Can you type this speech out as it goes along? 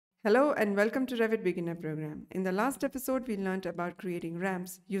Hello and welcome to REVIT Beginner Program. In the last episode, we learned about creating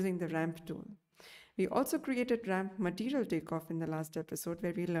ramps using the ramp tool. We also created ramp material takeoff in the last episode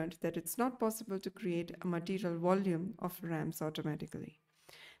where we learned that it's not possible to create a material volume of ramps automatically.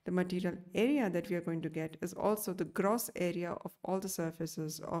 The material area that we are going to get is also the gross area of all the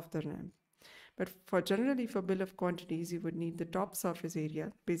surfaces of the ramp. But generally for bill of quantities, you would need the top surface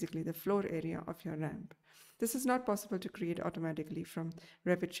area, basically the floor area of your ramp. This is not possible to create automatically from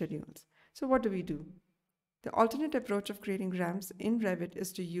Revit schedules. So what do we do? The alternate approach of creating ramps in Revit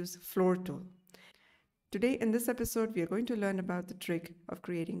is to use floor tool. Today in this episode, we are going to learn about the trick of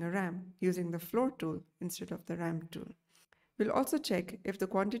creating a ramp using the floor tool instead of the ramp tool. We'll also check if the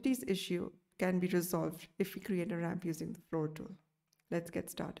quantities issue can be resolved if we create a ramp using the floor tool. Let's get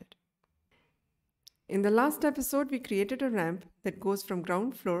started. In the last episode, we created a ramp that goes from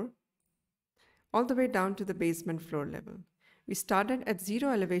ground floor all the way down to the basement floor level. We started at 0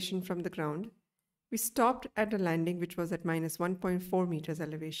 elevation from the ground. We stopped at a landing which was at minus 1.4 meters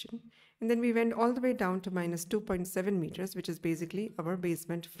elevation. And then we went all the way down to minus 2.7 meters, which is basically our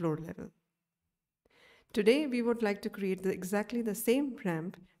basement floor level. Today, we would like to create exactly the same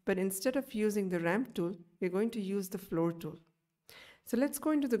ramp, but instead of using the ramp tool, we're going to use the floor tool. So let's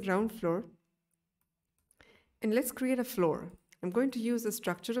go into the ground floor and let's create a floor. I'm going to use a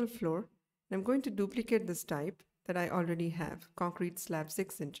structural floor. I'm going to duplicate this type that I already have, concrete slab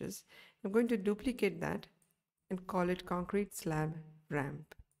 6 inches. I'm going to duplicate that and call it concrete slab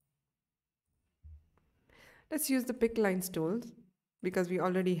ramp. Let's use the pick lines tool because we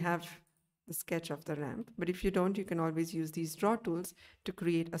already have the sketch of the ramp. But if you don't, you can always use these draw tools to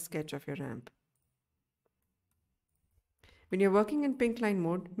create a sketch of your ramp. When you're working in pink line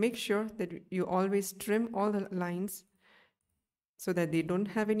mode, make sure that you always trim all the lines so that they don't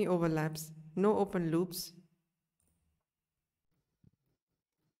have any overlaps, no open loops.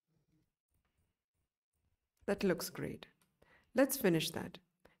 That looks great. Let's finish that.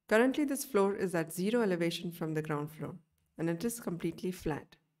 Currently, this floor is at 0 elevation from the ground floor, and it is completely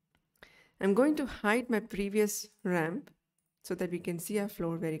flat. I'm going to hide my previous ramp so that we can see our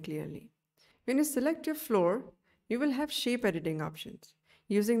floor very clearly. When you select your floor, you will have shape editing options.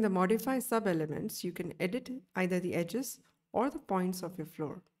 Using the modify sub-elements, you can edit either the edges or the points of your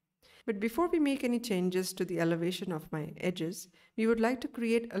floor. But before we make any changes to the elevation of my edges, we would like to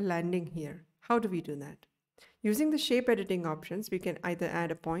create a landing here. How do we do that? Using the shape editing options, we can either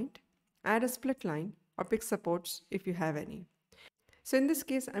add a point, add a split line, or pick supports if you have any. So in this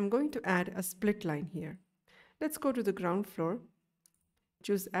case, I'm going to add a split line here. Let's go to the ground floor,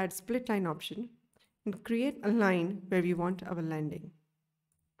 choose add split line option, and create a line where we want our landing.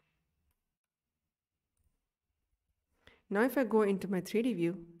 Now if I go into my 3D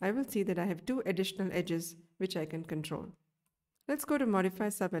view, I will see that I have 2 additional edges which I can control. Let's go to modify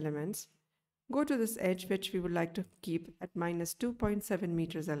sub-elements, go to this edge which we would like to keep at minus 2.7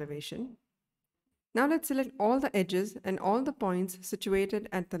 meters elevation. Now let's select all the edges and all the points situated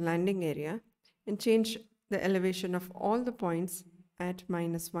at the landing area and change the elevation of all the points at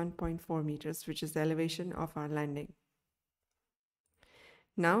minus 1.4 meters, which is the elevation of our landing.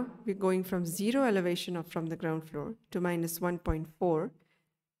 Now we're going from 0 elevation from the ground floor to minus 1.4.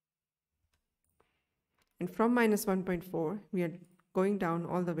 And from minus 1.4, we are going down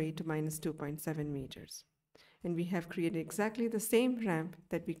all the way to minus 2.7 meters. And we have created exactly the same ramp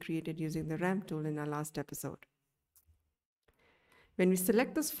that we created using the ramp tool in our last episode. When we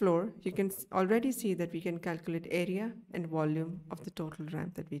select this floor, you can already see that we can calculate area and volume of the total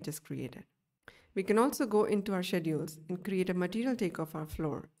ramp that we just created. We can also go into our schedules and create a material take of our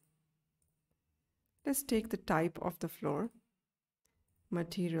floor. Let's take the type of the floor,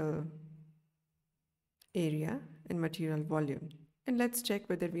 material area, and material volume. And let's check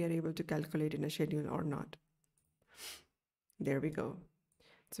whether we are able to calculate in a schedule or not. There we go.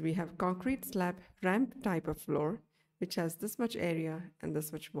 So we have concrete slab ramp type of floor, which has this much area and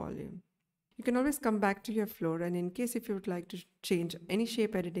this much volume. You can always come back to your floor, and in case if you would like to change any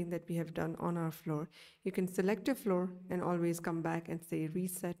shape editing that we have done on our floor, you can select your floor and always come back and say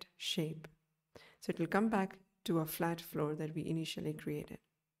reset shape. So it will come back to a flat floor that we initially created.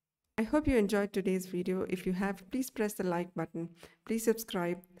 I hope you enjoyed today's video. If you have, please press the like button. Please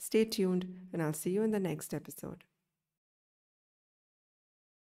subscribe, stay tuned, and I'll see you in the next episode.